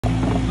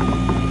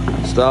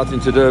Starting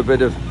to do a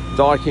bit of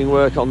diking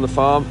work on the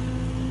farm.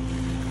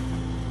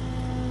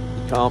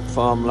 You can't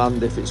farm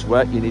land if it's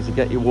wet, you need to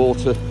get your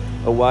water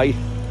away.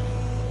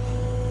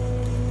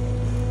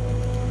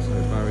 So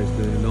Barry's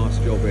doing a nice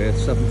job here.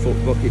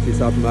 7-foot bucket is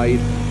had made,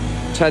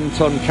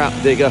 10-ton cap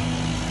digger.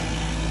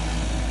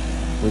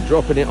 We're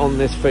dropping it on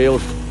this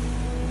field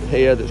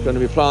here that's going to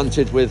be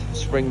planted with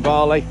spring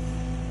barley.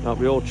 That'll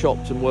be all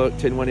chopped and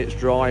worked in when it's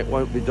dry. It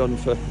won't be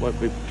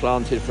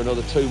planted for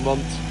another 2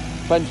 months.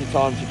 Plenty of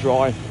time to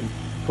dry and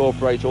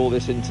incorporate all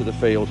this into the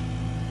field.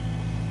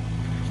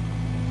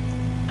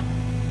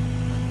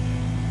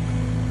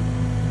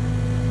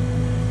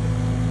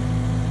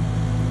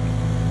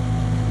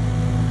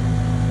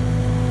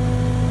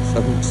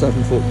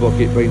 Seven foot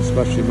bucket being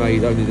specially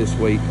made only this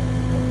week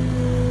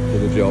for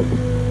the job.